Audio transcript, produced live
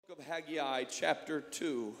Haggai chapter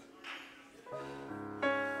 2.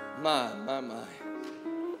 My.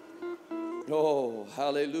 Oh,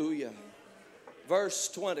 hallelujah. Verse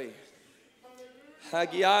 20.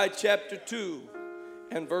 Haggai chapter 2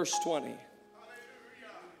 and verse 20.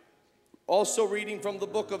 Also reading from the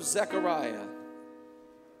book of Zechariah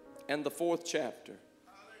and the 4th chapter.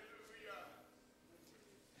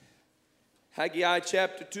 Haggai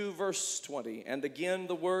chapter 2 verse 20. And again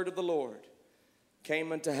the word of the Lord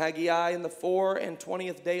came unto Haggai in the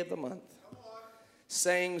 24th day of the month,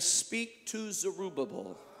 saying, Speak to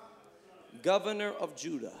Zerubbabel, governor of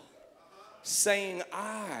Judah, saying,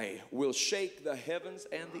 I will shake the heavens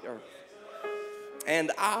and the earth,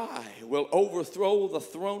 and I will overthrow the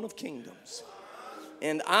throne of kingdoms,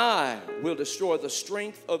 and I will destroy the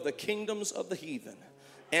strength of the kingdoms of the heathen,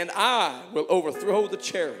 and I will overthrow the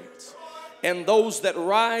chariots and those that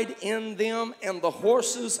ride in them, and the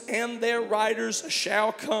horses and their riders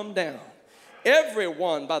shall come down, every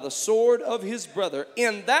one by the sword of his brother.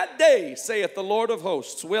 In that day, saith the Lord of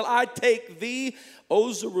hosts, will I take thee,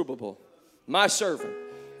 O Zerubbabel, my servant,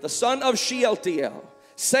 the son of Shealtiel,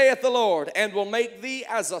 saith the Lord, and will make thee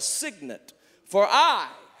as a signet, for I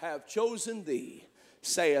have chosen thee,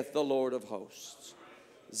 saith the Lord of hosts.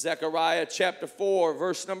 Zechariah chapter 4,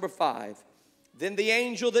 verse number 5. Then the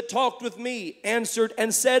angel that talked with me answered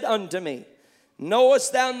and said unto me,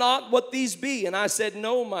 Knowest thou not what these be? And I said,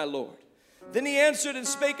 No, my Lord. Then he answered and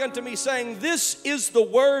spake unto me, saying, This is the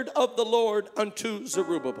word of the Lord unto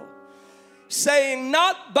Zerubbabel, saying,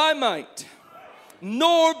 Not by might,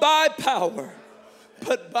 nor by power,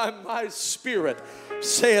 but by my spirit,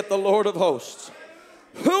 saith the Lord of hosts.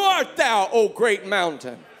 Who art thou, O great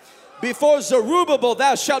mountain? Before Zerubbabel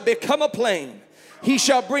thou shalt become a plain. He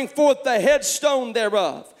shall bring forth the headstone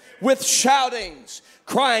thereof with shoutings,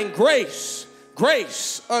 crying, Grace,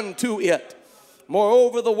 grace unto it.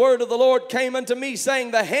 Moreover, the word of the Lord came unto me,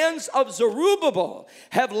 saying, The hands of Zerubbabel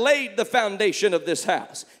have laid the foundation of this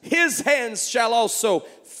house. His hands shall also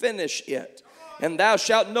finish it. And thou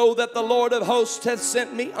shalt know that the Lord of hosts hath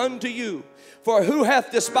sent me unto you. For who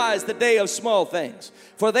hath despised the day of small things?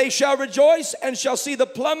 For they shall rejoice and shall see the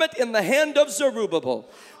plummet in the hand of Zerubbabel.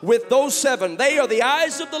 With those 7, they are the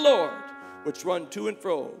eyes of the Lord, which run to and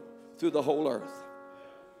fro through the whole earth.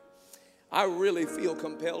 I really feel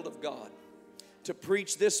compelled of God to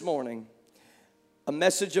preach this morning a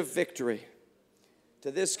message of victory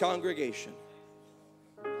to this congregation.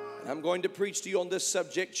 And I'm going to preach to you on this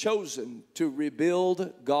subject, chosen to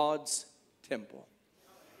rebuild God's temple.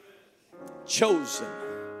 Chosen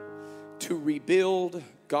to rebuild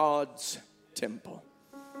God's temple.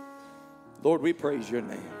 Lord, we praise your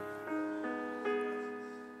name.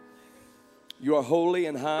 You are holy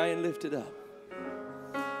and high and lifted up.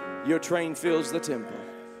 Your train fills the temple.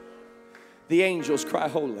 The angels cry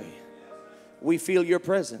holy. We feel your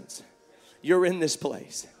presence. You're in this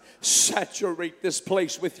place. Saturate this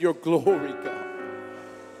place with your glory, God.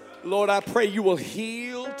 Lord, I pray you will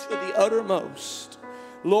heal to the uttermost.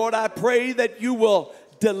 Lord, I pray that you will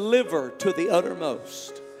deliver to the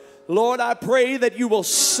uttermost. Lord, I pray that you will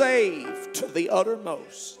save to the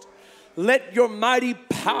uttermost. Let your mighty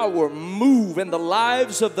power move in the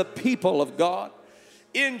lives of the people of God.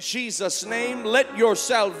 In Jesus' name, let your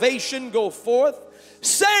salvation go forth.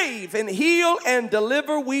 Save and heal and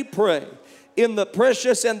deliver, we pray. In the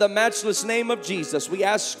precious and the matchless name of Jesus, we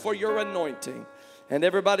ask for your anointing. And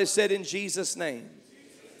everybody said, in Jesus' name,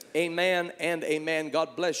 amen and amen.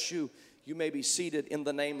 God bless you. You may be seated in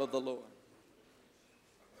the name of the Lord.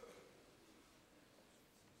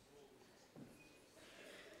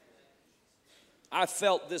 I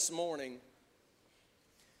felt this morning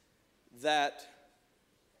that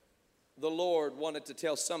the Lord wanted to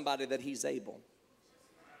tell somebody that he's able.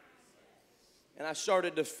 And I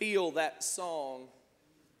started to feel that song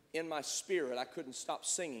in my spirit. I couldn't stop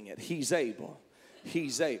singing it. He's able.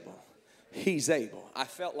 He's able. He's able. I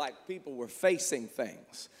felt like people were facing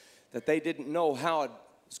things that they didn't know how it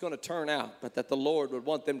was going to turn out, but that the Lord would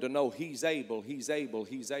want them to know he's able, he's able,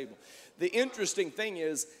 he's able. The interesting thing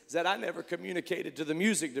is that I never communicated to the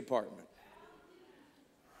music department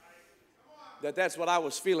that's what I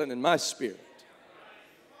was feeling in my spirit.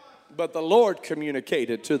 But the Lord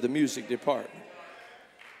communicated to the music department.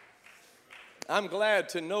 I'm glad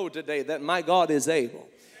to know today that my God is able.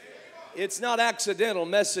 It's not accidental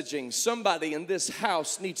messaging. Somebody in this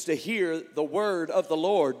house needs to hear the word of the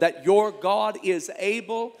Lord, that your God is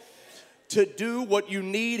able to do what you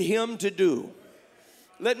need him to do.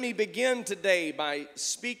 Let me begin today by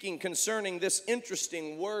speaking concerning this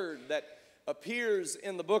interesting word that appears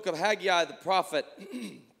in the book of Haggai the prophet.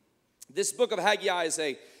 This book of Haggai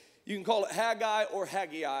You can call it Haggai or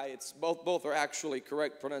Haggai. It's both are actually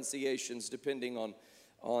correct pronunciations depending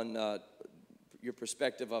on your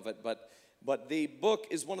perspective of it. But the book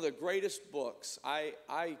is one of the greatest books.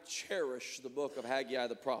 I cherish the book of Haggai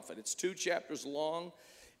the prophet. It's 2 chapters long.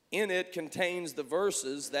 In it contains the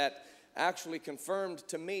verses that actually confirmed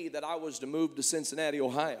to me that I was to move to Cincinnati,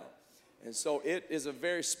 Ohio. And so it is a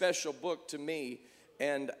very special book to me.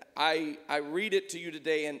 And I read it to you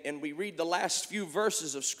today, and we read the last few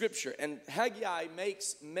verses of Scripture. And Haggai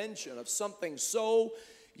makes mention of something so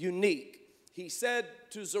unique. He said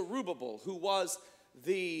to Zerubbabel, who was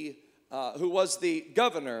the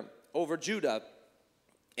governor over Judah,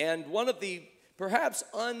 and one of the perhaps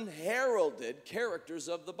unheralded characters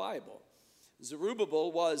of the Bible.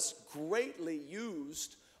 Zerubbabel was greatly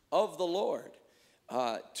used of the Lord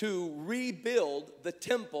to rebuild the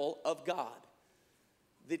temple of God.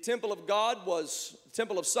 The temple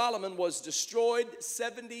of Solomon was destroyed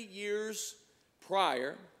 70 years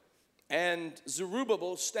prior, and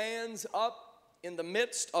Zerubbabel stands up in the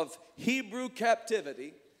midst of Hebrew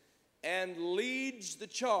captivity and leads the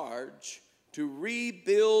charge to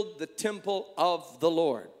rebuild the temple of the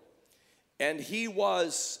Lord. And he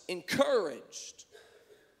was encouraged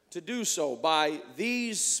to do so by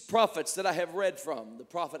these prophets that I have read from, the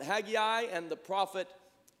prophet Haggai and the prophet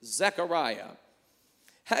Zechariah.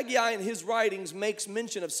 Haggai in his writings makes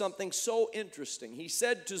mention of something so interesting. He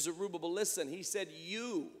said to Zerubbabel, listen, he said,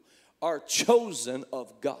 you are chosen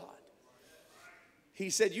of God. He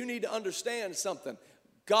said, you need to understand something.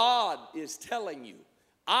 God is telling you,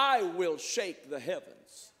 I will shake the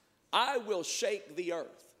heavens. I will shake the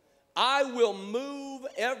earth. I will move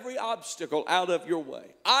every obstacle out of your way.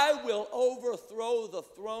 I will overthrow the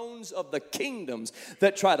thrones of the kingdoms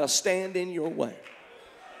that try to stand in your way.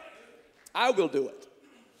 I will do it.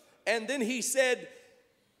 And then he said,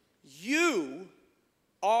 you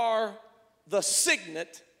are the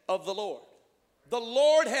signet of the Lord. The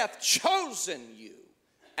Lord hath chosen you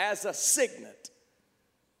as a signet.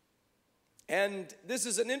 And this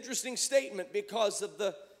is an interesting statement because of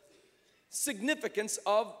the significance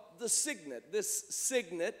of the signet. This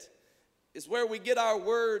signet is where we get our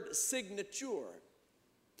word signature.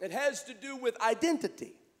 It has to do with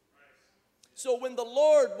identity. So when the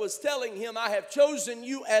Lord was telling him, I have chosen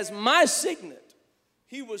you as my signet,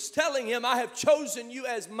 he was telling him, I have chosen you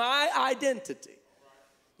as my identity.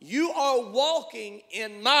 You are walking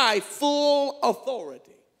in my full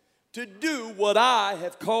authority to do what I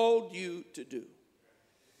have called you to do.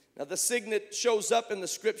 Now the signet shows up in the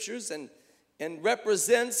scriptures and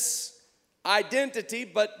represents identity,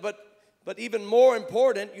 but even more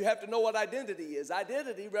important, you have to know what identity is.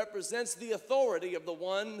 Identity represents the authority of the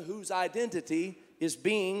one whose identity is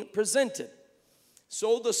being presented.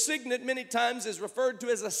 So the signet many times is referred to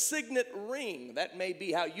as a signet ring. That may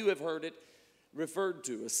be how you have heard it referred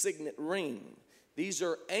to, a signet ring. These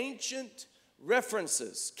are ancient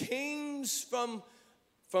references. Kings from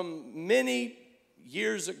many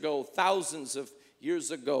years ago, thousands of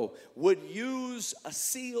years ago, would use a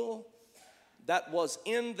seal that was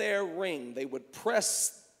in their ring. They would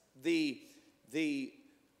press the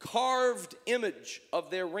carved image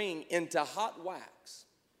of their ring into hot wax,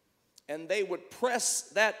 and they would press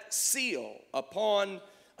that seal upon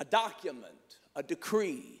a document, a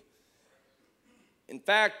decree. In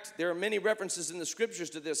fact, there are many references in the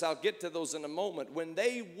scriptures to this. I'll get to those in a moment. When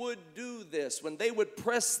they would do this, when they would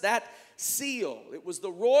press that seal, it was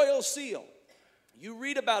the royal seal. You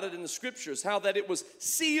read about it in the scriptures, how that it was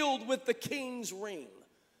sealed with the king's ring.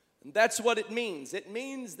 And that's what it means. It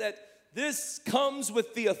means that this comes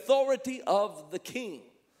with the authority of the king.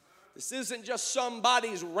 This isn't just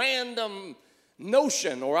somebody's random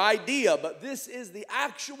notion or idea, but this is the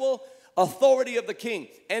actual authority of the king.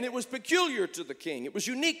 And it was peculiar to the king. It was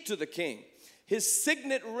unique to the king. His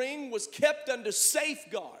signet ring was kept under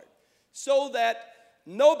safeguard so that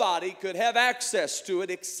nobody could have access to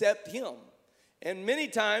it except him. And many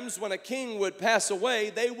times when a king would pass away,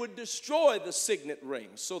 they would destroy the signet ring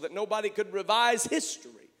so that nobody could revise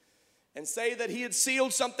history and say that he had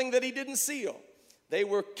sealed something that he didn't seal. They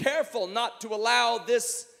were careful not to allow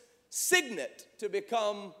this signet to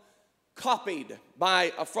become copied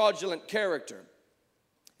by a fraudulent character.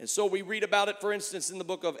 And so we read about it, for instance, in the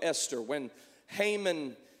book of Esther, when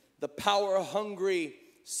Haman, the power-hungry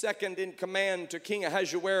second in command to King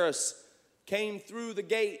Ahasuerus, came through the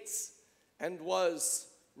gates and was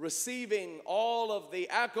receiving all of the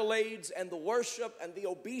accolades and the worship and the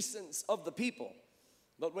obeisance of the people.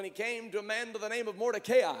 But when he came to a man by the name of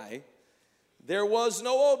Mordecai, there was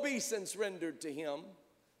no obeisance rendered to him.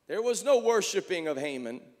 There was no worshiping of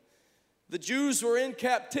Haman. The Jews were in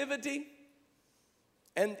captivity,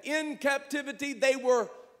 And in captivity, they were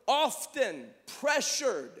often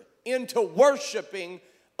pressured into worshiping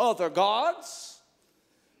other gods,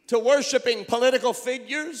 to worshiping political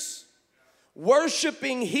figures,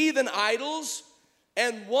 worshiping heathen idols,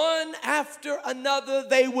 and one after another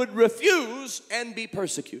they would refuse and be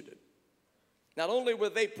persecuted. Not only were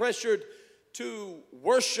they pressured to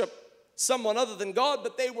worship someone other than God,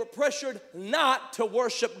 but they were pressured not to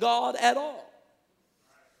worship God at all.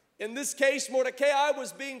 In this case, Mordecai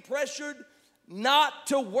was being pressured not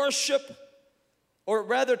to worship, or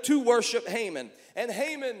rather to worship Haman. And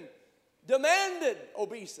Haman demanded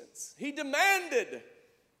obeisance. He demanded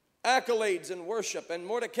accolades and worship. And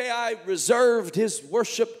Mordecai reserved his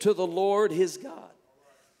worship to the Lord his God.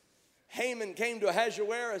 Haman came to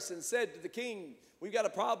Ahasuerus and said to the king, we've got a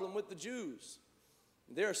problem with the Jews.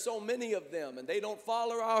 There are so many of them, and they don't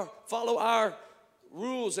follow our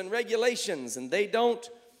rules and regulations, and they don't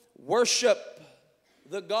worship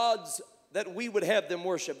the gods that we would have them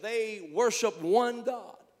worship. They worship one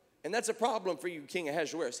God. And that's a problem for you, King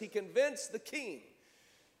Ahasuerus. He convinced the king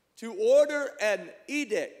to order an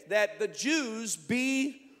edict that the Jews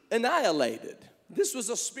be annihilated. This was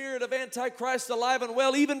a spirit of Antichrist alive and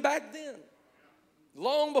well even back then,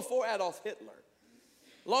 long before Adolf Hitler,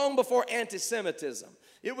 long before anti-Semitism.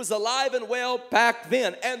 It was alive and well back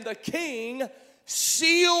then. And the king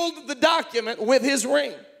sealed the document with his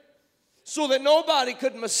ring so that nobody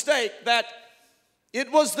could mistake that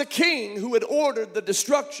it was the king who had ordered the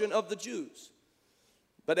destruction of the Jews.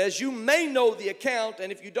 But as you may know the account,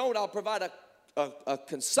 and if you don't, I'll provide a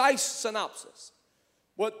concise synopsis.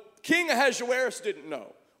 What King Ahasuerus didn't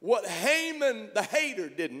know, what Haman the hater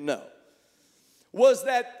didn't know, was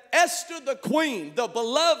that Esther the queen, the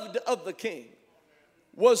beloved of the king,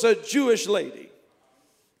 was a Jewish lady.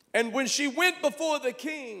 And when she went before the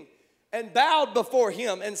king and bowed before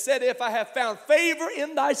him and said, if I have found favor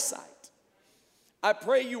in thy sight, I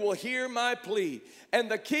pray you will hear my plea.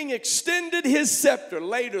 And the king extended his scepter.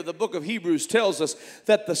 Later, the book of Hebrews tells us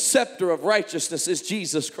that the scepter of righteousness is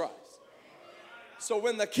Jesus Christ. So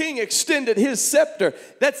when the king extended his scepter,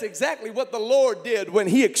 that's exactly what the Lord did when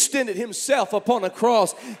he extended himself upon a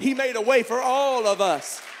cross. He made a way for all of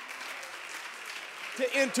us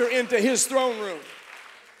to enter into his throne room.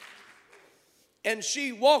 And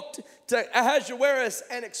she walked to Ahasuerus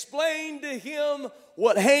and explained to him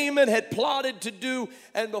what Haman had plotted to do.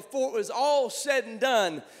 And before it was all said and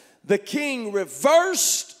done, the king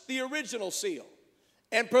reversed the original seal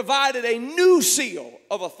and provided a new seal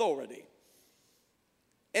of authority.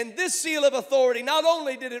 And this seal of authority, not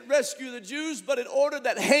only did it rescue the Jews, but it ordered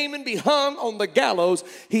that Haman be hung on the gallows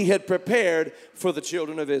he had prepared for the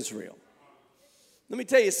children of Israel. Let me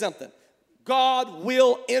tell you something. God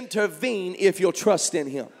will intervene if you'll trust in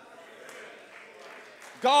him.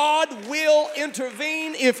 God will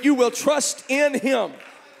intervene if you will trust in him.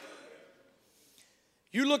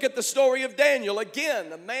 You look at the story of Daniel,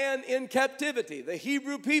 again, a man in captivity. The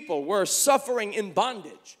Hebrew people were suffering in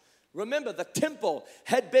bondage. Remember, the temple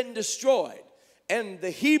had been destroyed and the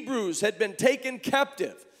Hebrews had been taken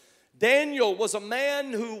captive. Daniel was a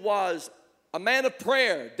man who was a man of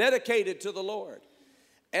prayer, dedicated to the Lord.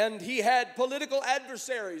 And he had political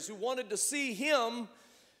adversaries who wanted to see him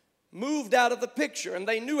moved out of the picture. And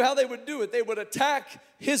they knew how they would do it. They would attack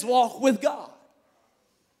his walk with God.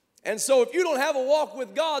 And so if you don't have a walk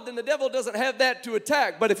with God, then the devil doesn't have that to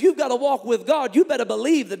attack. But if you've got a walk with God, you better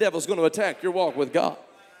believe the devil's going to attack your walk with God.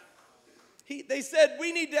 They said,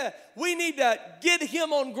 we need to get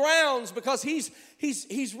him on grounds because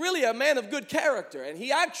he's really a man of good character. And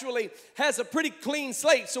he actually has a pretty clean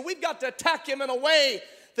slate. So we've got to attack him in a way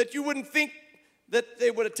that you wouldn't think that they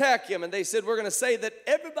would attack him. And they said, we're going to say that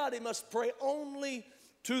everybody must pray only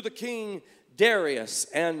to the King Darius.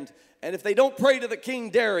 And if they don't pray to the King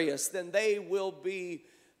Darius, then they will be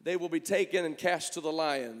taken and cast to the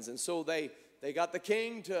lions. And so they got the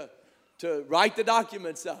king to write the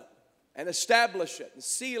documents up and establish it and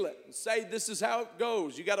seal it and say, this is how it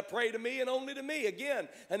goes. You got to pray to me and only to me. Again,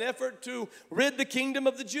 an effort to rid the kingdom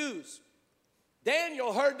of the Jews.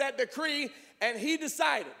 Daniel heard that decree and he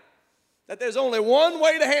decided that there's only one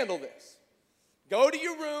way to handle this. Go to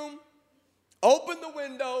your room, open the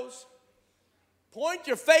windows, point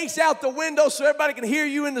your face out the window so everybody can hear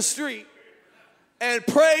you in the street, and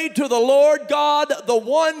pray to the Lord God, the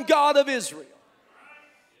one God of Israel.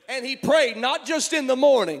 And he prayed not just in the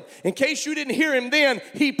morning. In case you didn't hear him then,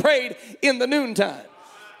 he prayed in the noontime.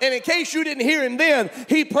 And in case you didn't hear him then,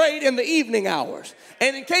 he prayed in the evening hours.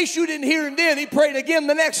 And in case you didn't hear him then, he prayed again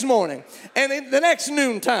the next morning and in the next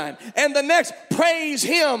noontime and the next. Praise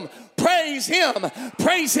him, praise him,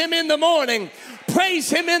 praise him in the morning, praise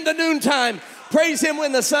him in the noontime, Praise him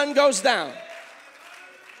when the sun goes down.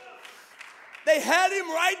 They had him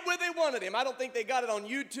right where they wanted him. I don't think they got it on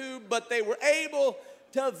YouTube, but they were able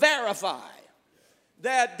to verify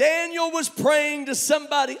that Daniel was praying to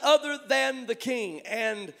somebody other than the king.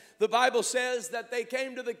 And the Bible says that they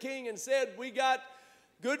came to the king and said, we got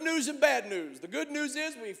good news and bad news. The good news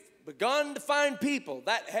is we've begun to find people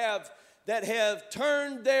that have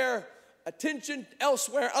turned their attention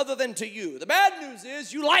elsewhere other than to you. The bad news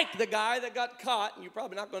is you like the guy that got caught, and you're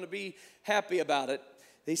probably not going to be happy about it.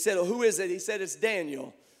 He said, well, who is it? He said, it's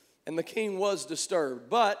Daniel. And the king was disturbed.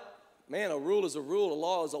 But, man, a rule is a rule, a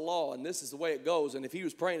law is a law, and this is the way it goes. And if he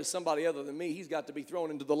was praying to somebody other than me, he's got to be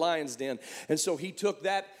thrown into the lion's den. And so he took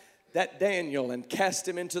that Daniel and cast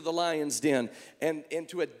him into the lion's den. And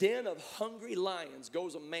into a den of hungry lions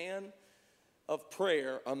goes a man of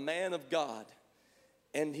prayer, a man of God.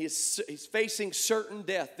 And he's facing certain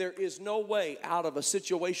death. There is no way out of a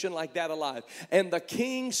situation like that alive. And the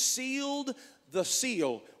king sealed the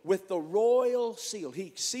seal with the royal seal.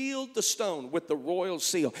 He sealed the stone with the royal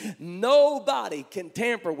seal. Nobody can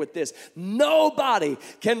tamper with this. Nobody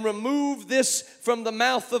can remove this from the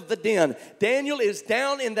mouth of the den. Daniel is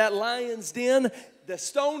down in that lion's den. The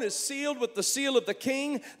stone is sealed with the seal of the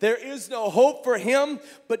king. There is no hope for him.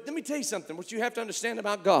 But let me tell you something, what you have to understand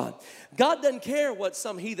about God. God doesn't care what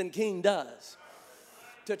some heathen king does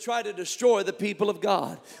to try to destroy the people of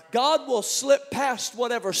God. God will slip past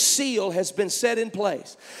whatever seal has been set in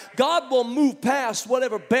place. God will move past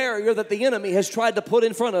whatever barrier that the enemy has tried to put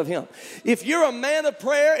in front of him. If you're a man of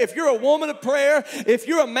prayer, if you're a woman of prayer, if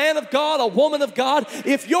you're a man of God, a woman of God,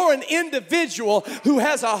 if you're an individual who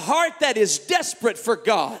has a heart that is desperate for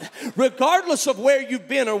God, regardless of where you've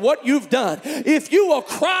been or what you've done, if you will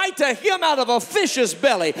cry to him out of a fish's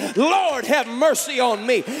belly, Lord, have mercy on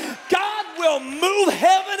me, God will move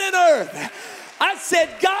heaven and earth. I said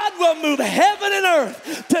God will move heaven and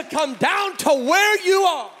earth to come down to where you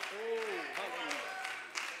are.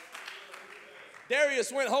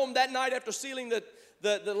 Darius went home that night after sealing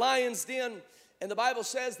the lion's den, and the Bible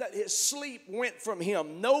says that his sleep went from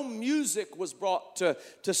him. No music was brought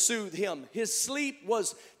to soothe him. His sleep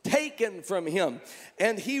was taken from him,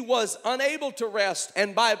 and he was unable to rest.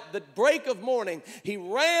 And by the break of morning, he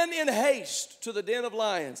ran in haste to the den of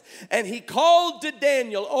lions, and he called to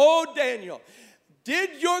Daniel, "Oh, Daniel,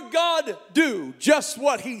 did your God do just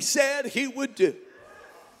what he said he would do?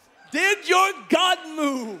 Did your God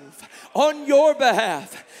move on your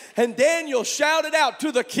behalf?" And Daniel shouted out,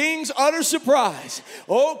 to the king's utter surprise,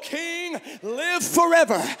 "O king, live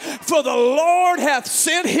forever, for the Lord hath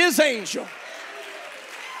sent his angel."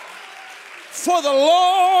 For the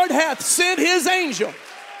Lord hath sent his angel.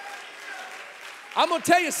 I'm going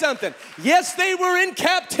to tell you something. Yes, they were in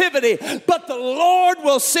captivity, but the Lord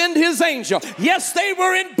will send his angel. Yes, they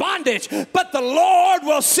were in bondage, but the Lord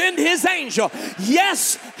will send his angel.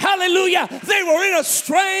 Yes, hallelujah, they were in a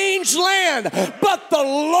strange land, but the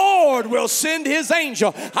Lord will send his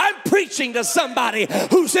angel. I'm preaching to somebody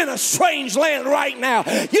who's in a strange land right now.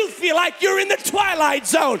 You feel like you're in the twilight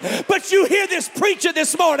zone, but you hear this preacher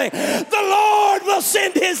this morning. The Lord will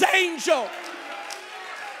send his angel.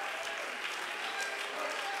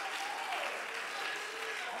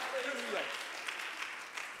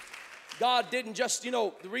 God didn't just,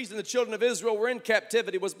 the reason the children of Israel were in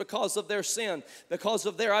captivity was because of their sin, because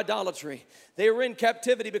of their idolatry. They were in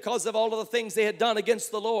captivity because of all of the things they had done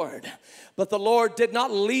against the Lord. But the Lord did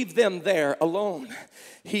not leave them there alone.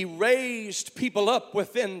 He raised people up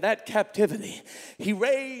within that captivity. He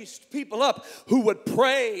raised people up who would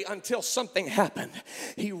pray until something happened.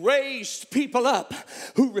 He raised people up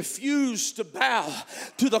who refused to bow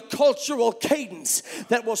to the cultural cadence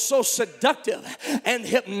that was so seductive and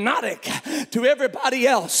hypnotic to everybody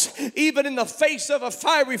else, even in the face of a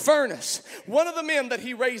fiery furnace. One of the men that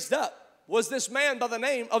he raised up was this man by the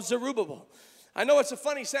name of Zerubbabel. I know it's a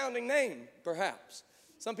funny sounding name, perhaps.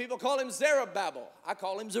 Some people call him Zerubbabel. I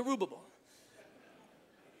call him Zerubbabel.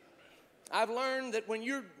 I've learned that when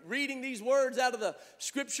you're reading these words out of the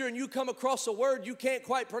scripture and you come across a word you can't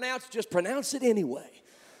quite pronounce, just pronounce it anyway.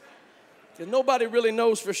 Because nobody really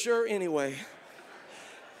knows for sure anyway.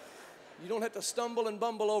 You don't have to stumble and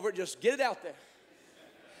bumble over it. Just get it out there.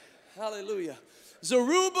 Hallelujah.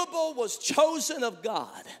 Zerubbabel was chosen of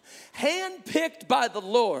God, handpicked by the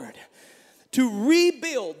Lord to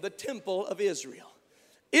rebuild the temple of Israel.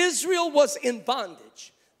 Israel was in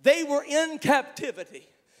bondage. They were in captivity.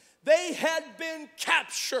 They had been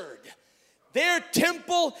captured. Their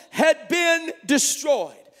temple had been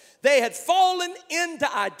destroyed. They had fallen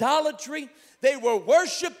into idolatry. They were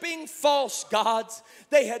worshiping false gods.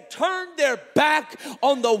 They had turned their back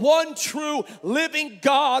on the one true living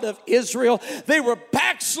God of Israel. They were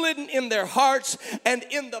backslidden in their hearts, and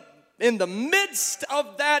in the midst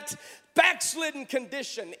of that backslidden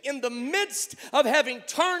condition, in the midst of having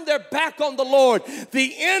turned their back on the Lord,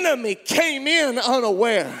 the enemy came in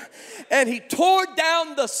unaware, and he tore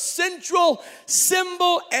down the central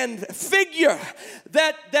symbol and figure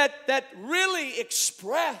that really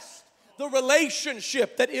expressed the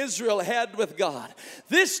relationship that Israel had with God.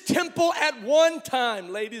 This temple at one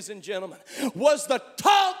time, ladies and gentlemen, was the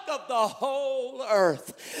talk of the whole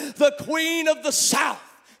earth. The queen of the south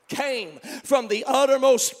came from the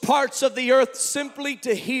uttermost parts of the earth simply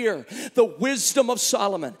to hear the wisdom of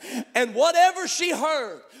Solomon. And whatever she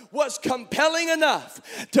heard was compelling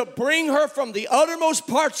enough to bring her from the uttermost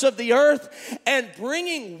parts of the earth, and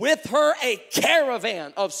bringing with her a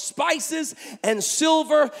caravan of spices and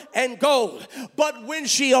silver and gold. But when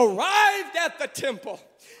she arrived at the temple,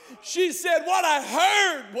 she said, what I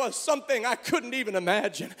heard was something I couldn't even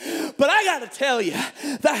imagine. But I got to tell you,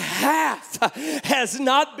 the half has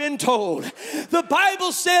not been told. The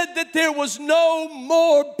Bible said that there was no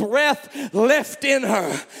more breath left in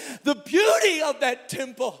her. The beauty of that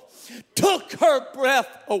temple took her breath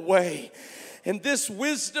away. And this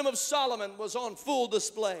wisdom of Solomon was on full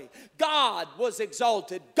display. God was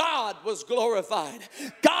exalted. God was glorified.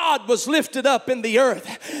 God was lifted up in the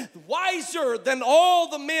earth. Wiser than all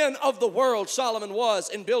the men of the world, Solomon was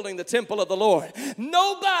in building the temple of the Lord.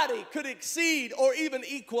 Nobody could exceed or even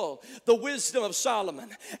equal the wisdom of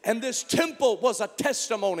Solomon. And this temple was a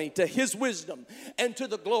testimony to his wisdom and to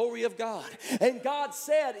the glory of God. And God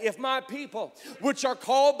said, if my people, which are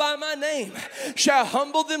called by my name, shall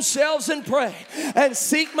humble themselves and pray, and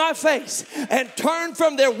seek my face and turn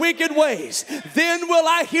from their wicked ways, then will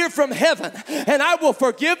I hear from heaven, and I will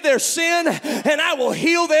forgive their sin, and I will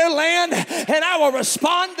heal their land, and I will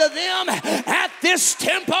respond to them at this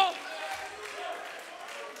temple.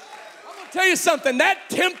 Tell you something, that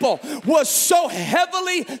temple was so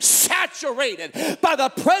heavily saturated by the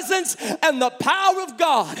presence and the power of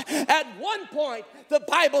God. At one point, the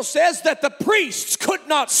Bible says that the priests could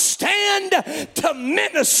not stand to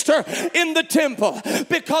minister in the temple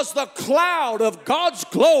because the cloud of God's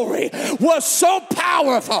glory was so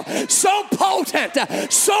powerful, so potent,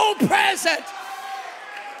 so present.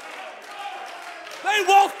 They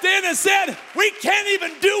walked in and said, we can't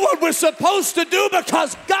even do what we're supposed to do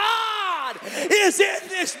because God is in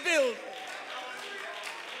this building.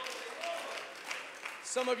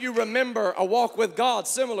 Some of you remember a walk with God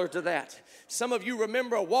similar to that. Some of you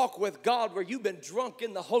remember a walk with God where you've been drunk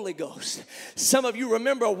in the Holy Ghost. Some of you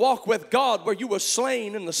remember a walk with God where you were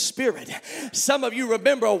slain in the Spirit. Some of you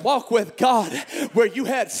remember a walk with God where you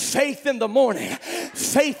had faith in the morning,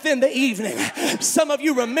 faith in the evening. Some of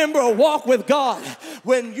you remember a walk with God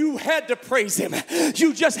when you had to praise Him.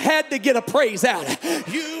 You just had to get a praise out.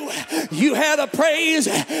 You had a praise,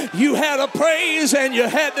 and you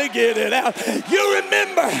had to get it out. You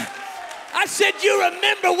remember. I said, you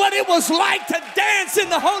remember what it was like to dance in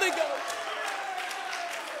the Holy Ghost.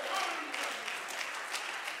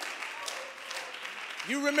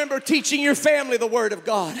 You remember teaching your family the Word of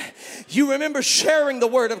God. You remember sharing the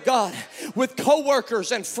Word of God with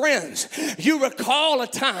coworkers and friends. You recall a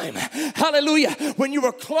time, hallelujah, when you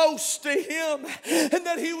were close to Him and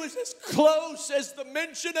that He was as close as the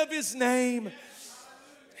mention of His name.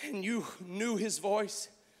 And you knew His voice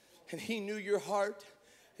and He knew your heart.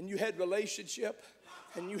 And you had relationship,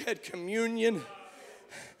 and you had communion.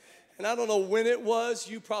 And I don't know when it was,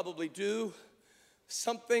 you probably do.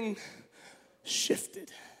 Something shifted.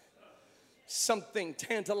 Something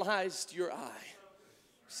tantalized your eye.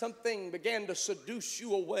 Something began to seduce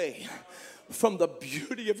you away from the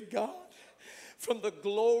beauty of God, from the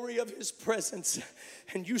glory of His presence.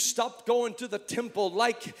 And you stopped going to the temple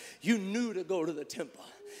like you knew to go to the temple.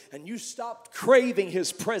 And you stopped craving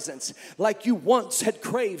His presence like you once had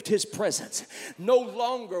craved His presence. No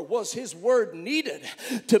longer was His word needed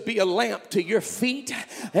to be a lamp to your feet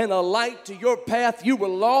and a light to your path. You were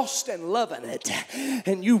lost and loving it.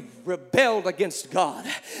 And you rebelled against God.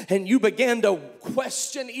 And you began to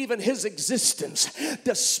question even His existence,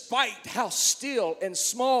 despite how still and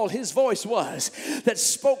small His voice was that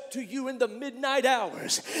spoke to you in the midnight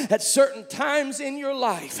hours. At certain times in your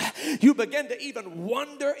life, you began to even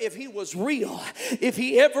wonder wonder if he was real, if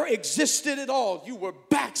he ever existed at all. You were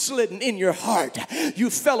backslidden in your heart. You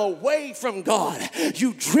fell away from God.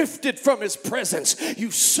 You drifted from his presence.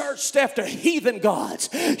 You searched after heathen gods.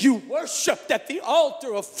 You worshiped at the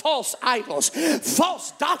altar of false idols.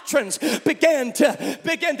 False doctrines began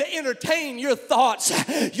to entertain your thoughts.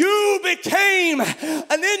 You became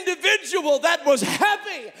an individual that was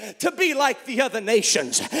happy to be like the other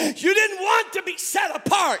nations. You didn't want to be set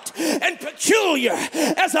apart and peculiar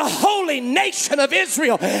as a holy nation of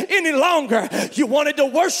Israel any longer. You wanted to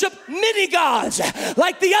worship many gods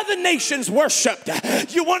like the other nations worshiped.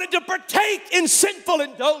 You wanted to partake in sinful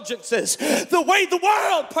indulgences the way the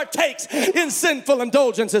world partakes in sinful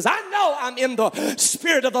indulgences. I know I'm in the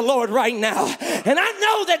Spirit of the Lord right now, and I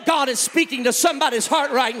know that God is speaking to somebody's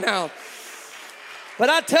heart right now. But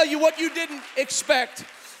I tell you what, you didn't expect.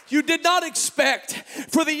 You did not expect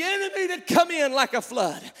for the enemy to come in like a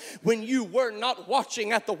flood when you were not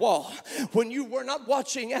watching at the wall, when you were not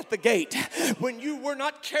watching at the gate, when you were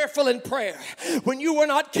not careful in prayer, when you were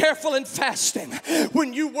not careful in fasting,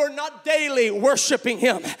 when you were not daily worshiping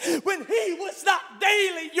him, when he was not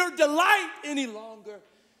daily your delight any longer.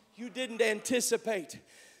 You didn't anticipate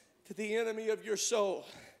that the enemy of your soul,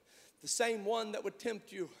 the same one that would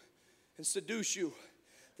tempt you and seduce you,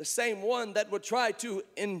 the same one that would try to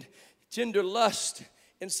engender lust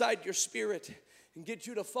inside your spirit and get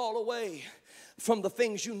you to fall away from the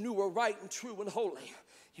things you knew were right and true and holy.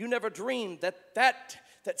 You never dreamed that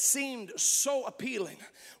seemed so appealing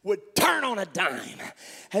would turn on a dime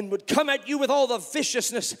and would come at you with all the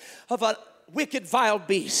viciousness of a wicked, vile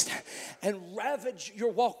beast and ravage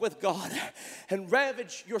your walk with God and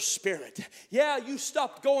ravage your spirit. Yeah, you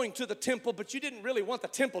stopped going to the temple, but you didn't really want the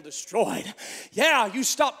temple destroyed. Yeah, you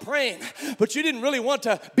stopped praying, but you didn't really want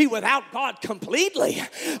to be without God completely.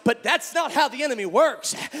 But that's not how the enemy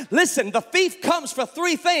works. Listen, the thief comes for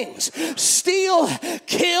three things: steal,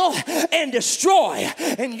 kill, and destroy.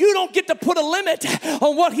 And you don't get to put a limit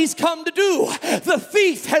on what he's come to do. The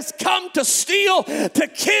thief has come to steal,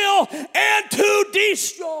 to kill, and to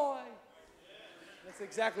destroy. That's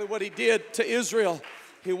exactly what he did to Israel.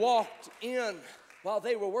 He walked in while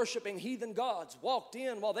they were worshiping heathen gods, walked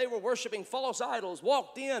in while they were worshiping false idols,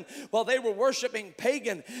 walked in while they were worshiping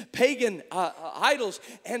pagan idols,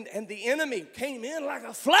 and the enemy came in like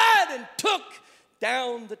a flood and took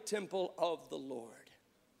down the temple of the Lord.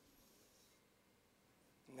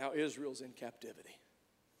 Now Israel's in captivity.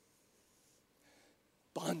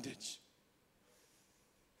 Bondage.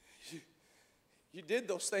 You did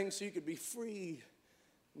those things so you could be free,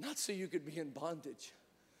 not so you could be in bondage.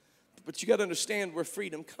 But you got to understand where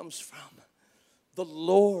freedom comes from. The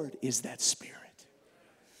Lord is that Spirit.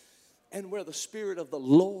 And where the Spirit of the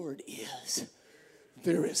Lord is,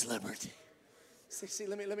 there is liberty. See,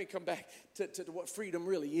 let me come back to what freedom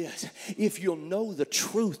really is. If you'll know the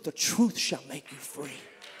truth shall make you free.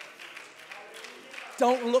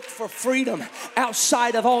 Don't look for freedom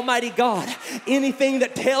outside of Almighty God. Anything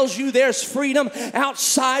that tells you there's freedom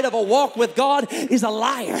outside of a walk with God is a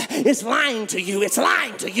liar. It's lying to you. It's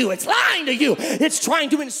lying to you. It's lying to you. It's trying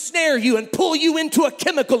to ensnare you and pull you into a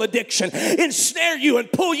chemical addiction. Ensnare you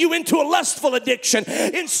and pull you into a lustful addiction.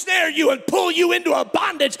 Ensnare you and pull you into a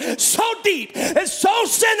bondage so deep and so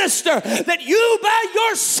sinister that you by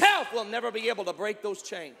yourself will never be able to break those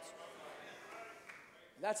chains.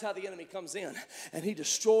 That's how the enemy comes in, and he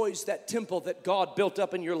destroys that temple that God built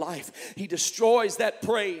up in your life. He destroys that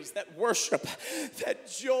praise, that worship, that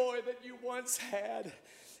joy that you once had,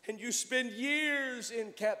 and you spend years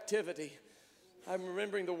in captivity. I'm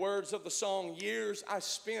remembering the words of the song, "Years I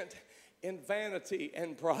spent in vanity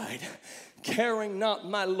and pride, caring not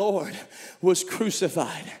my Lord was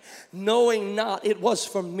crucified, knowing not it was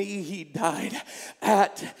for me he died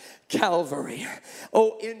at Calvary."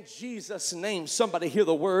 Oh, in Jesus' name, somebody hear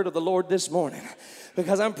the word of the Lord this morning,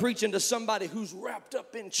 because I'm preaching to somebody who's wrapped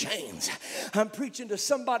up in chains. I'm preaching to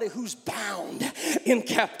somebody who's bound in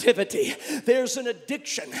captivity. There's an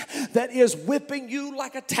addiction that is whipping you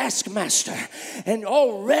like a taskmaster, and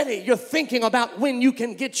already you're thinking about when you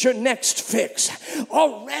can get your next fix.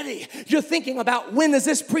 Already you're thinking about, when is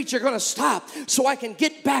this preacher going to stop so I can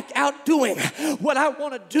get back out doing what I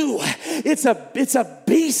want to do. It's a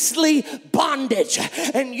beastly bondage,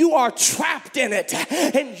 and you are trapped in it,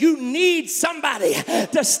 and you need somebody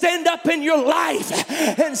to stand up in your life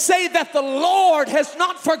and say that the Lord has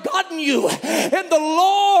not forgotten you, and the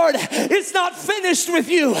Lord is not finished with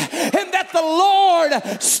you, and that the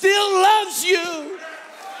Lord still loves you.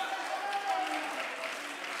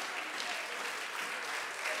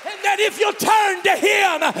 And that if you'll turn to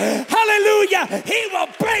him, hallelujah, he will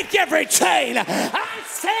break every chain. I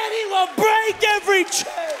said he will break every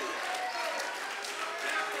chain.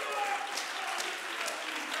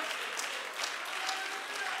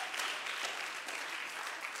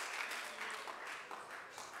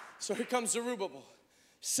 So here comes Zerubbabel.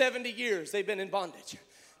 70 years they've been in bondage.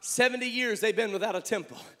 70 years they've been without a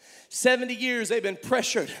temple. 70 years they've been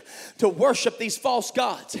pressured to worship these false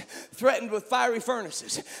gods, threatened with fiery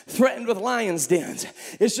furnaces, threatened with lions' dens.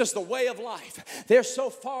 It's just the way of life. They're so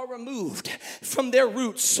far removed from their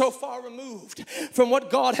roots, so far removed from what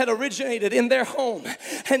God had originated in their home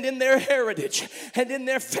and in their heritage and in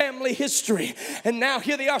their family history. And now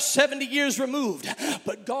here they are 70 years removed.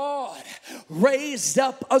 But God raised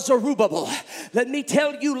up a Zerubbabel. Let me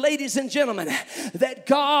tell you, ladies and gentlemen, that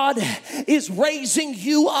God is raising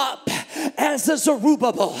you up as a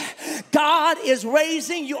Zerubbabel. God is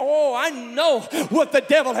raising you. Oh, I know what the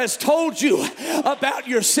devil has told you about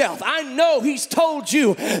yourself. I know he's told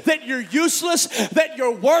you that you're useless, that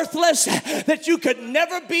you're worthless, that you could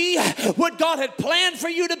never be what God had planned for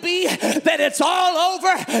you to be, that it's all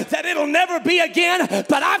over, that it'll never be again.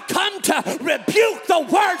 But I've come to rebuke the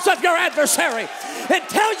words of your adversary and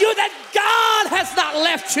tell you that God has not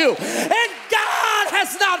left you and God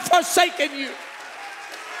has not forsaken you.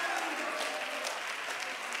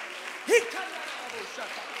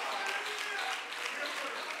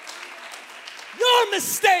 Your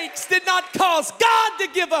mistakes did not cause God to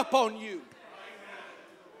give up on you.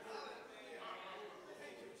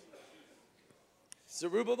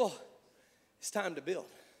 Zerubbabel, it's time to build.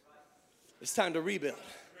 It's time to rebuild.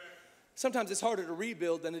 Sometimes it's harder to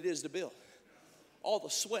rebuild than it is to build. All the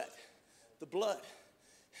sweat, the blood,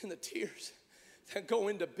 and the tears that go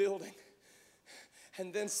into building.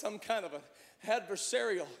 And then some kind of an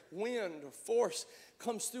adversarial wind or force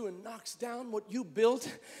comes through and knocks down what you built.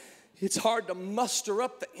 It's hard to muster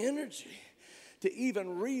up the energy to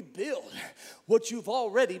even rebuild what you've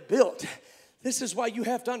already built. This is why you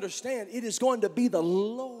have to understand it is going to be the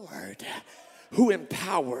Lord who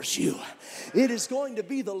empowers you. It is going to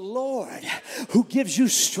be the Lord who gives you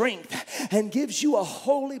strength and gives you a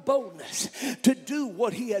holy boldness to do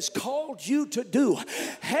what he has called you to do.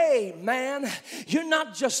 Hey, man, you're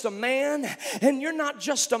not just a man and you're not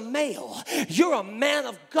just a male. You're a man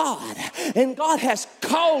of God, and God has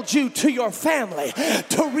called you to your family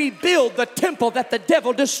to rebuild the temple that the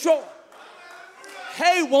devil destroyed.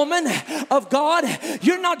 Hey, woman of God,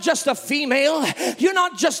 you're not just a female. You're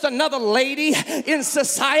not just another lady in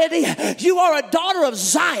society. You are a daughter of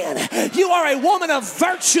Zion. You are a woman of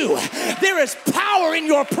virtue. There is power in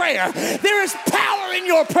your prayer. There is power in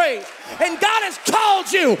your praise. And God has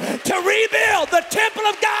called you to rebuild the temple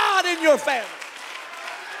of God in your family.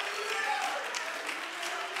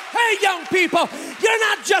 Hey, young people, you're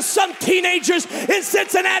not just some teenagers in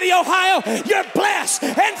Cincinnati, Ohio. You're blessed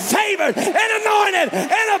and favored and anointed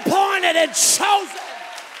and appointed and chosen.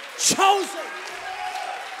 Chosen.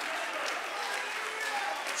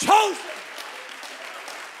 Chosen.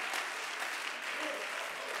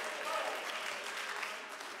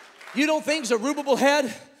 You don't think Zerubbabel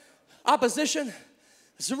had opposition?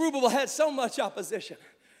 Zerubbabel had so much opposition.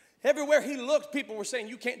 Everywhere he looked, people were saying,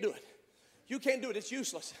 you can't do it. You can't do it. It's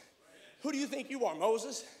useless. Who do you think you are,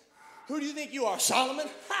 Moses? Who do you think you are, Solomon?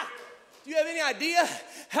 Ha! Do you have any idea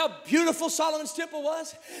how beautiful Solomon's temple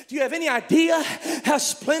was? Do you have any idea how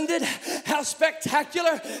splendid, how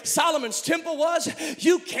spectacular Solomon's temple was?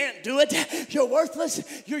 You can't do it. You're worthless.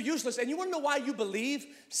 You're useless. And you want to know why you believe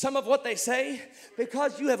some of what they say?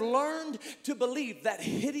 Because you have learned to believe that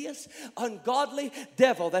hideous, ungodly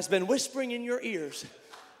devil that's been whispering in your ears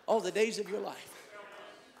all the days of your life.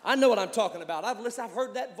 I know what I'm talking about. I've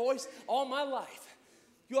heard that voice all my life.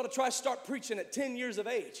 You ought to try to start preaching at 10 years of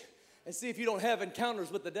age and see if you don't have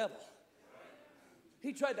encounters with the devil.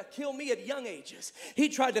 He tried to kill me at young ages. He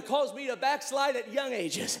tried to cause me to backslide at young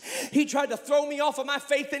ages. He tried to throw me off of my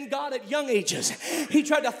faith in God at young ages. He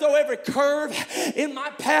tried to throw every curve in my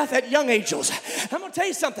path at young ages. I'm going to tell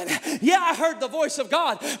you something. Yeah, I heard the voice of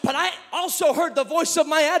God, but I also heard the voice of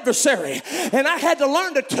my adversary. And I had to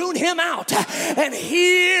learn to tune him out and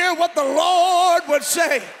hear what the Lord would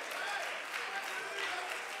say.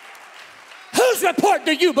 Whose report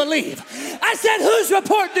do you believe? I said, whose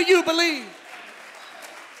report do you believe?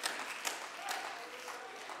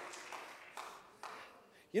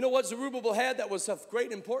 You know what Zerubbabel had that was of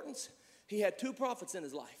great importance? He had two prophets in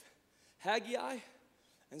his life, Haggai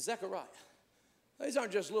and Zechariah. These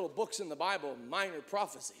aren't just little books in the Bible, minor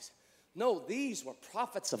prophecies. No, these were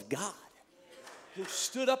prophets of God. who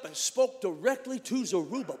stood up and spoke directly to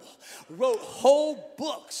Zerubbabel, wrote whole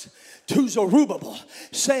books to Zerubbabel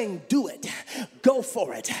saying, do it, go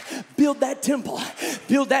for it, build that temple,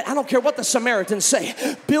 build that, I don't care what the Samaritans say,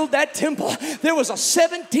 build that temple. There was a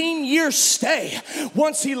 17-year stay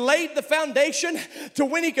once he laid the foundation to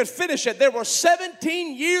when he could finish it. There were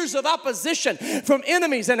 17 years of opposition from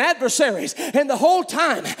enemies and adversaries, and the whole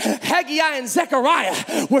time Haggai and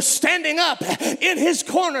Zechariah were standing up in his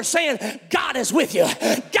corner saying, God is with you,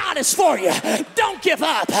 God is for you, don't give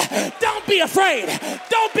up, don't be afraid,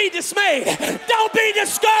 don't be dismayed, don't be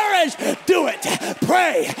discouraged, do it,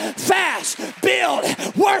 pray, fast, build,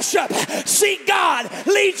 worship, seek God,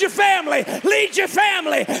 lead your family, lead your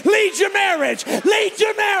family, lead your marriage, lead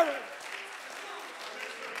your marriage.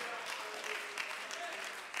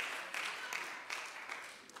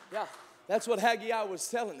 Yeah, that's what Haggai was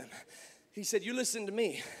telling them. He said, you listen to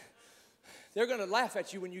me. They're going to laugh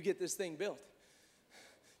at you when you get this thing built.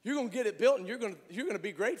 You're going to get it built and you're going to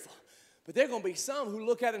be grateful. But there are going to be some who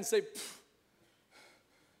look at it and say,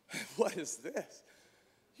 what is this?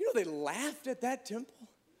 You know, they laughed at that temple.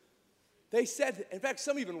 They said, in fact,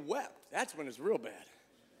 some even wept. That's when it's real bad.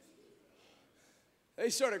 They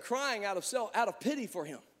started crying out of pity for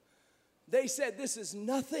him. They said, this is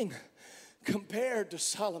nothing compared to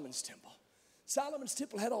Solomon's temple. Solomon's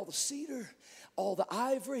temple had all the cedar, all the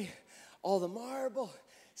ivory, all the marble.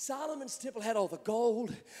 Solomon's temple had all the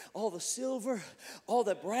gold, all the silver, all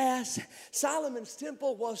the brass. Solomon's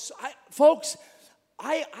temple was, folks,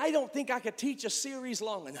 I don't think I could teach a series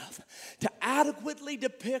long enough to adequately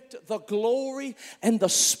depict the glory and the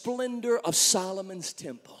splendor of Solomon's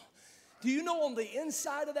temple. Do you know on the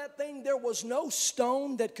inside of that thing there was no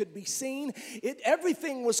stone that could be seen?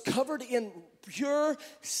 Everything was covered in pure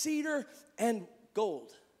cedar and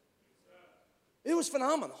gold. It was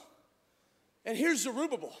phenomenal. And here's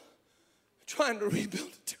Zerubbabel trying to rebuild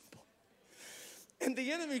a temple. And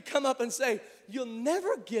the enemy come up and say, you'll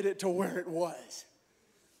never get it to where it was.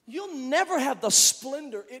 You'll never have the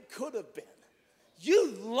splendor it could have been.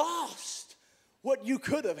 You lost what you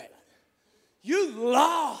could have had. You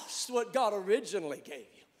lost what God originally gave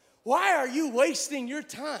you. Why are you wasting your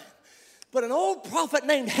time? But an old prophet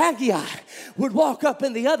named Haggai would walk up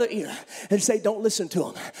in the other ear and say, don't listen to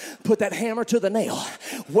him. Put that hammer to the nail.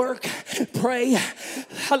 Work, pray,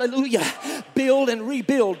 hallelujah. Build and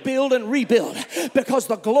rebuild, because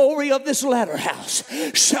the glory of this latter house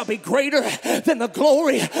shall be greater than the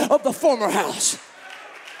glory of the former house.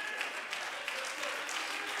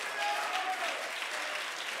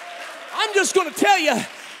 I'm just going to tell you,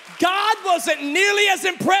 God wasn't nearly as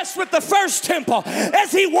impressed with the first temple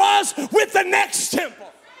as he was with the next temple.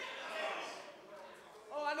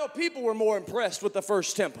 Oh, I know people were more impressed with the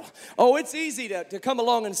first temple. Oh, it's easy to come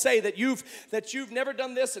along and say that you've never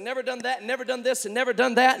done this and never done that and never done this and never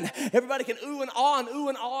done that, and everybody can ooh and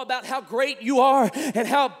ah about how great you are and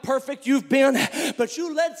how perfect you've been. But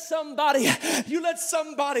you let somebody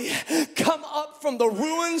come up from the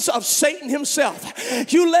ruins of Satan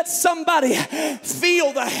himself. You let somebody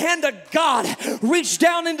feel the hand of God reach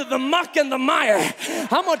down into the muck and the mire.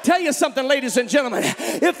 I'm going to tell you something, ladies and gentlemen.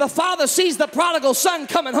 If the father sees the prodigal son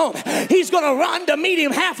coming home, he's going to run to meet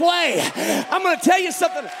him halfway. I'm going to tell you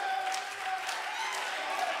something.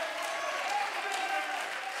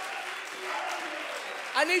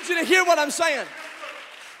 I need you to hear what I'm saying.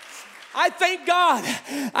 I thank God.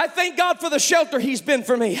 I thank God for the shelter he's been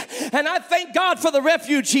for me. And I thank God for the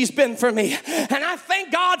refuge he's been for me. And I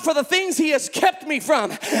thank God for the things he has kept me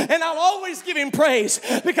from. And I'll always give him praise,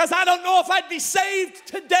 because I don't know if I'd be saved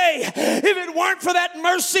today if it weren't for that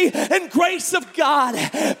mercy and grace of God.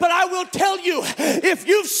 But I will tell you, if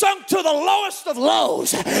you've sunk to the lowest of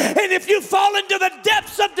lows, and if you've fallen to the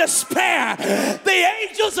depths of despair, the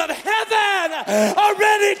angels of heaven are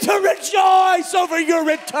ready to rejoice over your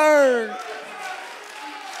return.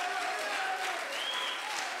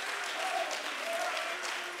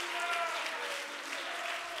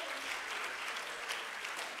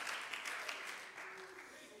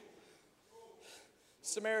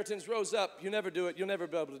 Samaritans rose up. You never do it. You'll never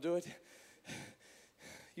be able to do it.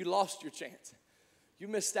 You lost your chance. You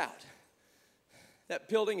missed out. That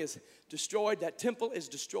building is destroyed. That temple is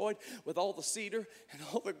destroyed with all the cedar and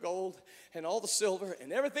all the gold and all the silver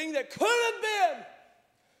and everything that could have been.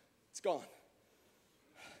 It's gone.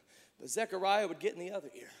 But Zechariah would get in the other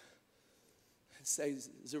ear and say,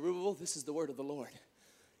 Zerubbabel, this is the word of the Lord.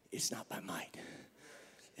 It's not by might.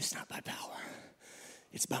 It's not by power.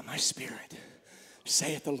 It's by my spirit,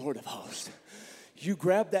 saith the Lord of hosts. You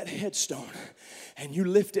grab that headstone and you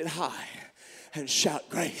lift it high and shout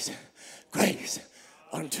grace, grace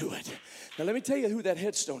unto it. Now let me tell you who that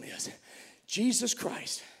headstone is. Jesus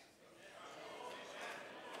Christ.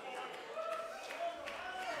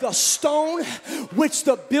 The stone which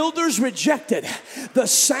the builders rejected, the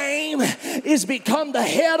same is become the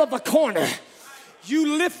head of the corner.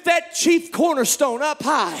 You lift that chief cornerstone up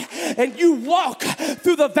high and you walk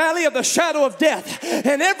through the valley of the shadow of death,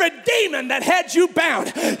 and every demon that had you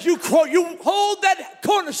bound, you hold that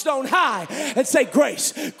cornerstone high and say,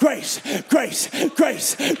 grace, grace, grace,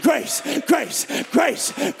 grace, grace, grace,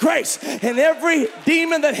 grace, grace. And every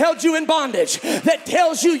demon that held you in bondage, that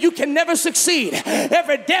tells you you can never succeed,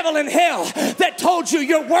 every devil in hell that told you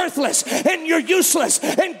you're worthless and you're useless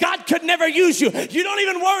and God could never use you, you don't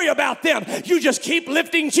even worry about them. You just keep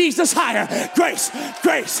lifting Jesus higher. Grace,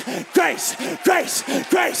 grace, grace, grace,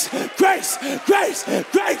 grace, grace, grace,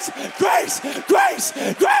 grace, grace, grace,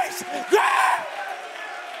 grace, grace.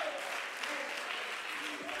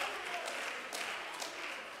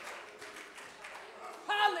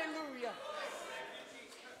 Hallelujah.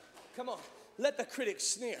 Come on, let the critics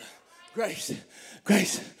sneer. Grace,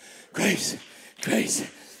 grace, grace, grace.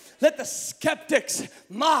 Let the skeptics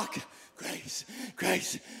mock. Grace,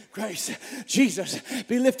 grace, grace. Jesus,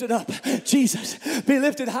 be lifted up. Jesus, be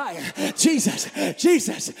lifted higher. Jesus,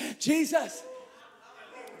 Jesus, Jesus,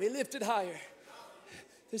 be lifted higher.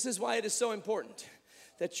 This is why it is so important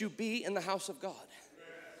that you be in the house of God,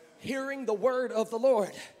 hearing the word of the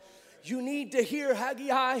Lord. You need to hear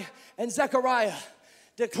Haggai and Zechariah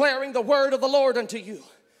declaring the word of the Lord unto you.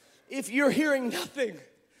 If you're hearing nothing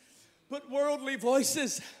but worldly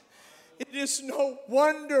voices, it is no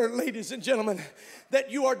wonder, ladies and gentlemen,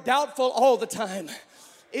 that you are doubtful all the time.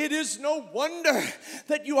 It is no wonder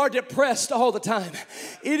that you are depressed all the time.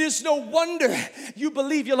 It is no wonder you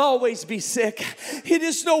believe you'll always be sick. It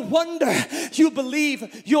is no wonder you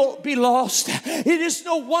believe you'll be lost. It is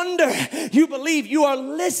no wonder you believe you are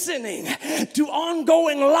listening to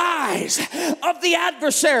ongoing lies of the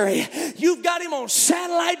adversary. You've got him on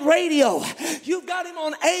satellite radio. You've got him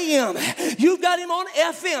on AM. You've got him on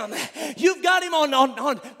FM. You've got him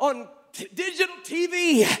on digital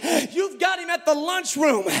TV. You've got him at the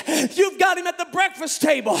lunchroom. You've got him at the breakfast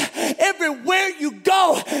table. Everywhere you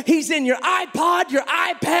go, he's in your iPod, your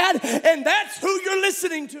iPad, and that's who you're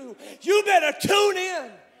listening to. You better tune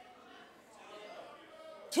in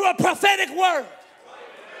to a prophetic word.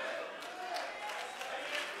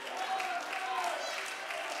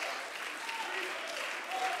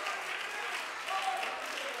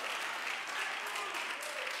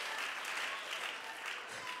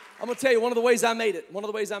 I'm going to tell you one of the ways I made it.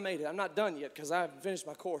 I'm not done yet because I haven't finished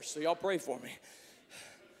my course, so y'all pray for me.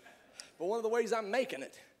 But one of the ways I'm making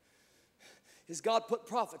it is God put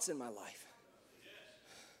prophets in my life.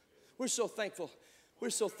 We're so thankful.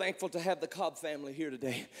 We're so thankful to have the Cobb family here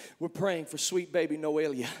today. We're praying for sweet baby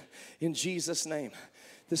Noelia in Jesus' name.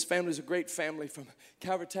 This family is a great family from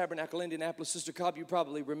Calvary Tabernacle, Indianapolis. Sister Cobb, you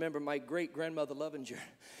probably remember my great-grandmother Lovinger.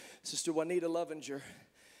 Sister Juanita Lovinger,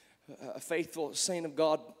 a faithful saint of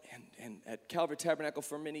God and at Calvary Tabernacle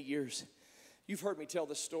for many years. You've heard me tell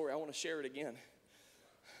this story. I want to share it again.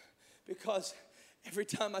 Because every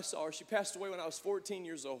time I saw her, she passed away when I was 14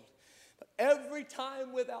 years old. But every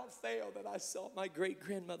time without fail that I saw my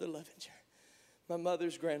great-grandmother Lovinger, my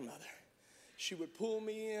mother's grandmother, she would pull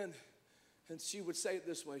me in and she would say it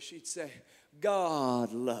this way. She'd say,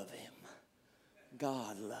 God love him.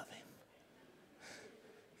 God love him.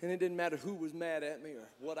 And it didn't matter who was mad at me or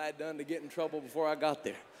what I'd done to get in trouble before I got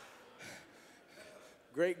there.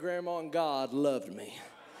 Great-grandma and God loved me.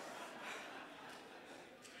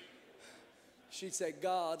 She'd say,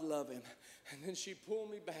 God love him. And then she'd pull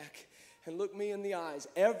me back and look me in the eyes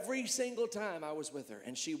every single time I was with her.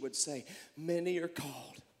 And she would say, many are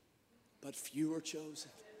called, but few are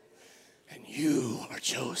chosen. And you are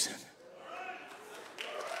chosen.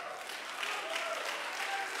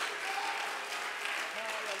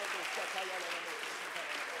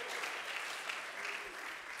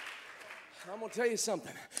 I'm going to tell you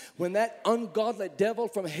something. When that ungodly devil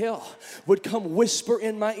from hell would come whisper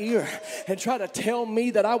in my ear and try to tell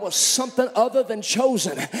me that I was something other than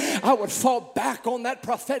chosen, I would fall back on that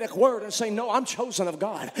prophetic word and say, no, I'm chosen of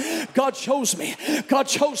God. God chose me. God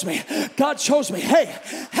chose me. God chose me. Hey,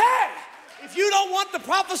 if you don't want the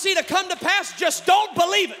prophecy to come to pass, just don't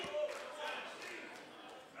believe it.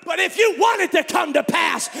 But if you want it to come to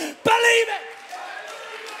pass, believe it.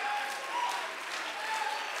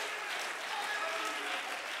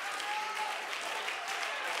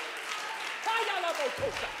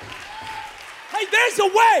 Hey,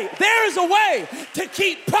 there is a way to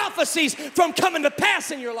keep prophecies from coming to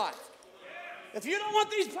pass in your life. If you don't want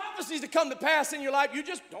these prophecies to come to pass in your life, you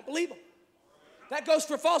just don't believe them. That goes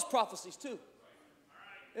for false prophecies too.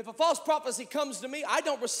 If a false prophecy comes to me, I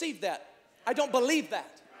don't receive that. I don't believe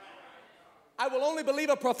that. I will only believe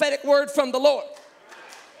a prophetic word from the Lord.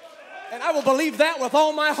 And I will believe that with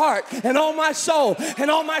all my heart and all my soul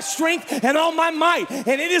and all my strength and all my might.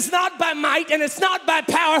 And it is not by might and it's not by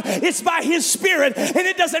power. It's by His Spirit. And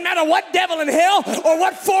it doesn't matter what devil in hell or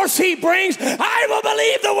what force he brings. I will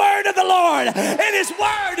believe the word of the Lord. And His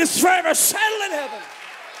word is forever settled in heaven.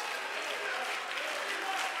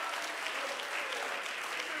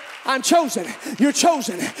 I'm chosen. You're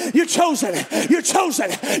chosen. You're chosen. You're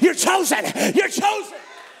chosen. You're chosen. You're chosen.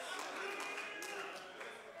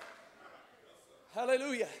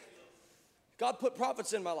 Hallelujah. God put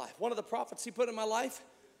prophets in my life. One of the prophets He put in my life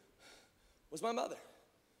was my mother.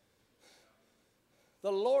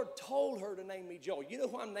 The Lord told her to name me Joel. You know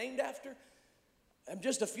who I'm named after? I'm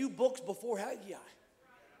just a few books before Haggai.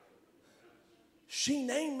 She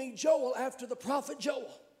named me Joel after the prophet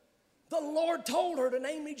Joel. The Lord told her to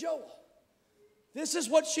name me Joel. This is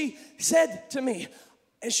what she said to me.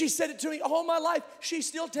 And she said it to me all my life. She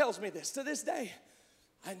still tells me this to this day.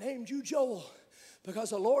 I named you Joel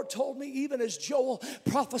because the Lord told me, even as Joel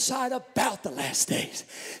prophesied about the last days,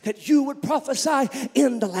 that you would prophesy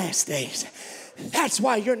in the last days. That's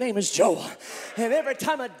why your name is Joel. And every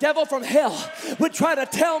time a devil from hell would try to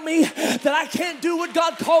tell me that I can't do what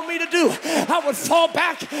God called me to do, I would fall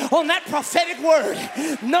back on that prophetic word.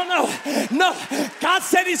 No. God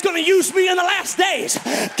said He's going to use me in the last days.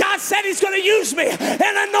 God said He's going to use me and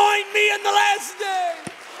anoint me in the last days.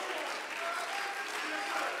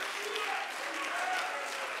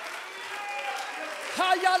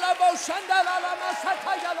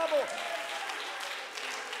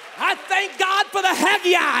 I thank God for the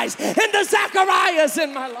Haggai's and the Zacharias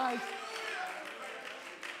in my life.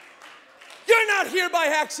 You're not here by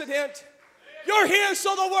accident. You're here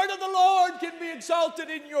so the word of the Lord can be exalted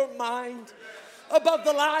in your mind above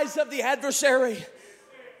the lies of the adversary.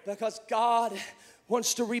 Because God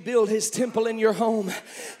wants to rebuild His temple in your home.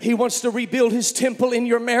 He wants to rebuild His temple in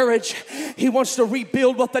your marriage. He wants to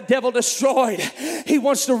rebuild what the devil destroyed. He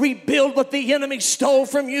wants to rebuild what the enemy stole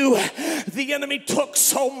from you. The enemy took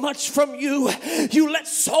so much from you. You let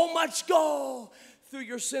so much go through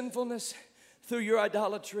your sinfulness, through your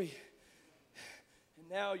idolatry. And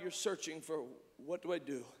now you're searching for, what do I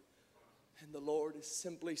do? And the Lord is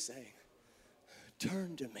simply saying,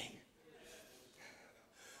 turn to me.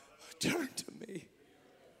 Turn to me.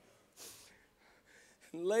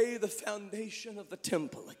 Lay the foundation of the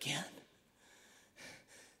temple again.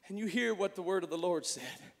 And you hear what the word of the Lord said.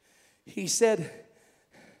 He said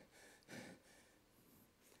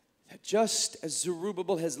that just as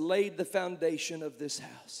Zerubbabel has laid the foundation of this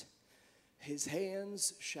house, his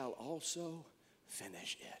hands shall also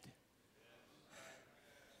finish it.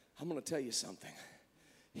 I'm going to tell you something.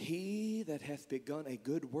 He that hath begun a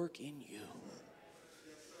good work in you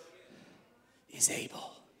is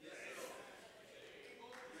able.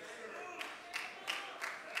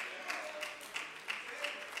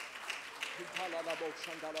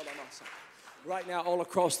 Right now, all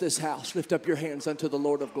across this house, lift up your hands unto the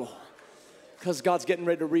Lord of glory. Because God's getting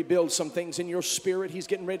ready to rebuild some things in your spirit. He's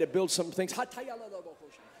getting ready to build some things.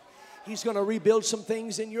 He's going to rebuild some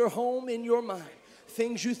things in your home, in your mind.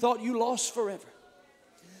 Things you thought you lost forever.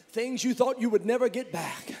 Things you thought you would never get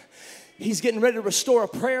back. He's getting ready to restore a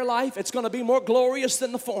prayer life. It's going to be more glorious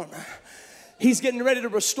than the former. He's getting ready to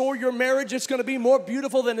restore your marriage. It's going to be more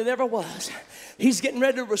beautiful than it ever was. He's getting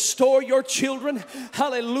ready to restore your children.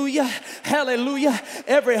 Hallelujah. Hallelujah.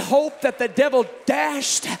 Every hope that the devil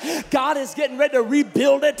dashed, God is getting ready to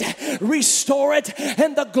rebuild it, restore it,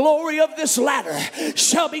 and the glory of this latter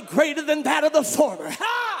shall be greater than that of the former.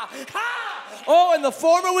 Ha! Ha! Oh, and the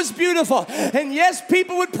former was beautiful. And yes,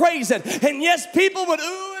 people would praise it. And yes, people would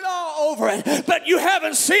ooh and all over it. But you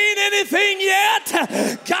haven't seen anything yet.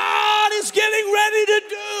 God is getting ready to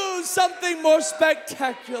do something more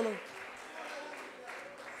spectacular.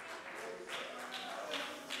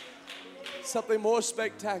 Something more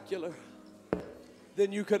spectacular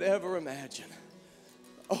than you could ever imagine.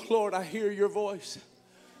 Oh, Lord, I hear your voice.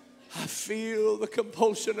 I feel the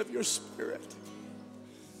compulsion of your spirit.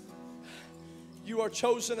 You are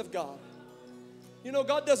chosen of God. You know,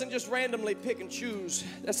 God doesn't just randomly pick and choose.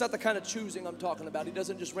 That's not the kind of choosing I'm talking about. He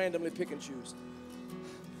doesn't just randomly pick and choose.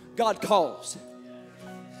 God calls.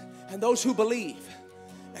 And those who believe,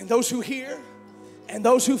 and those who hear, and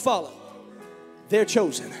those who follow, they're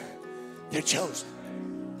chosen. They're chosen.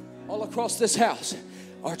 All across this house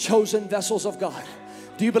are chosen vessels of God.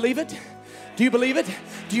 Do you believe it? Do you believe it?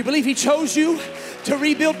 Do you believe He chose you to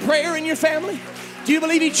rebuild prayer in your family? Do you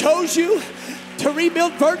believe He chose you to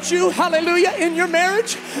rebuild virtue, hallelujah, in your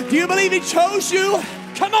marriage? Do you believe He chose you?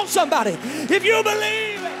 Come on, somebody. If you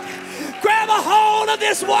believe it, grab a hold of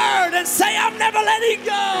this word and say, I'm never letting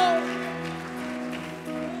go.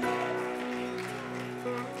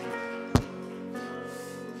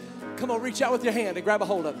 Come on, reach out with your hand and grab a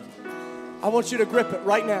hold of it. I want you to grip it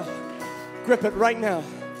right now. Grip it right now.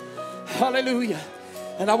 Hallelujah.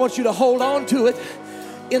 And I want you to hold on to it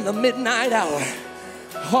in the midnight hour.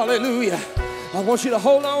 Hallelujah. I want you to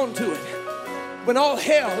hold on to it when all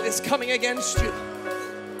hell is coming against you.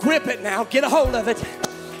 Grip it now. Get a hold of it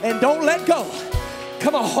and don't let go.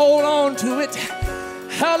 Come on, hold on to it.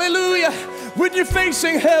 Hallelujah. When you're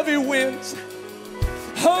facing heavy winds,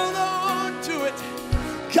 hold on to it.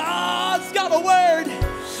 God's got a word.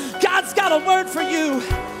 God's got a word for you.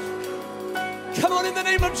 Come on, in the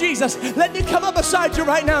name of Jesus. Let me come up beside you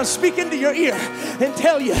right now and speak into your ear and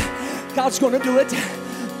tell you, God's going to do it.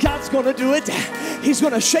 God's going to do it. He's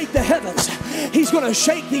going to shake the heavens. He's going to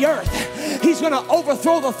shake the earth. He's going to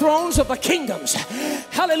overthrow the thrones of the kingdoms.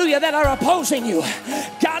 Hallelujah, that are opposing you.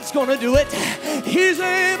 God's going to do it. He's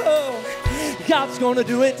able. God's going to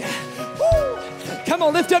do it. Woo. Come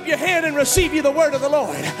on, lift up your hand and receive you the word of the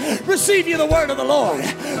Lord. Receive you the word of the Lord.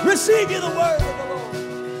 Receive you the word of the Lord.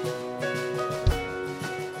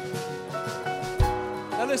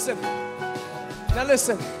 Now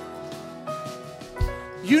listen.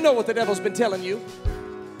 You know what the devil's been telling you.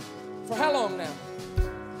 For how long now?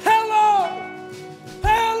 How long?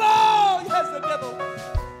 How long has the devil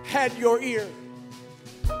had your ear?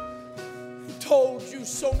 He told you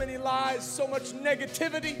so many lies, so much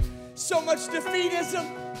negativity, so much defeatism.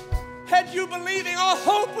 Had you believing all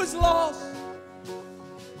hope was lost.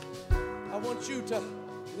 I want you to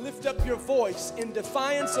lift up your voice in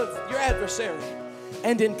defiance of your adversary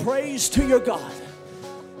and in praise to your God.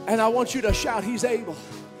 And I want you to shout, He's able.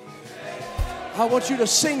 I want you to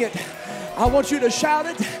sing it. I want you to shout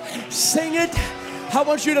it, sing it. I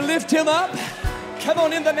want you to lift Him up. Come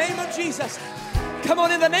on, in the name of Jesus. Come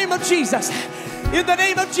on, in the name of Jesus. In the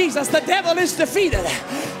name of Jesus, the devil is defeated.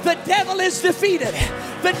 The devil is defeated.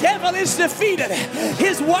 The devil is defeated.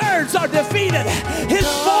 His words are defeated. His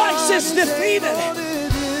voice is defeated.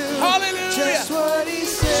 Hallelujah. Just what He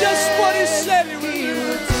said He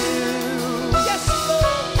would do. Yes,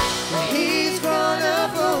 Lord. He's gonna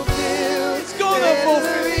fulfill. He's gonna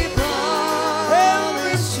fulfill every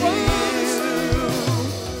promise to you.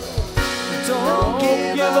 Don't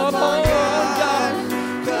give up on God,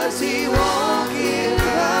 'cause He won't give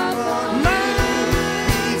up on you.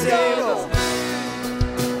 He's able.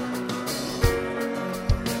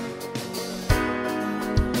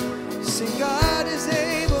 Sing, God is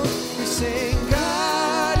able. We sing,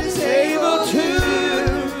 God is able to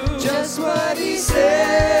do just what He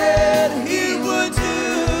said He would do.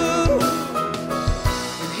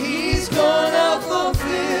 And He's gonna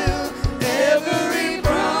fulfill every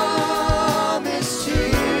promise to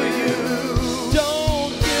you.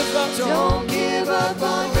 Don't give up. Don't give up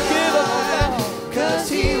on God, 'cause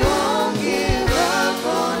He won't give up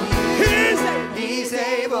on you. He's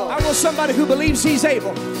able. I want somebody who believes He's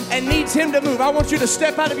able and needs Him to move. I want you to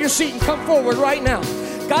step out of your seat and come forward right now.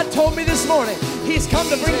 God told me this morning He's come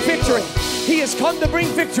to bring victory. He has come to bring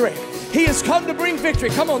victory. He has come to bring victory.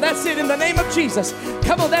 Come on, that's it. In the name of Jesus.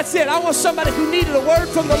 Come on, that's it. I want somebody who needed a word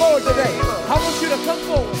from the Lord today. I want you to come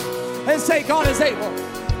forward and say, God is able.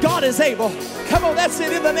 God is able. Come on, that's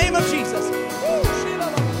it. In the name of Jesus.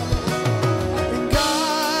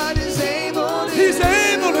 God is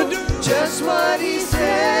able to do just what He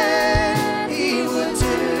said.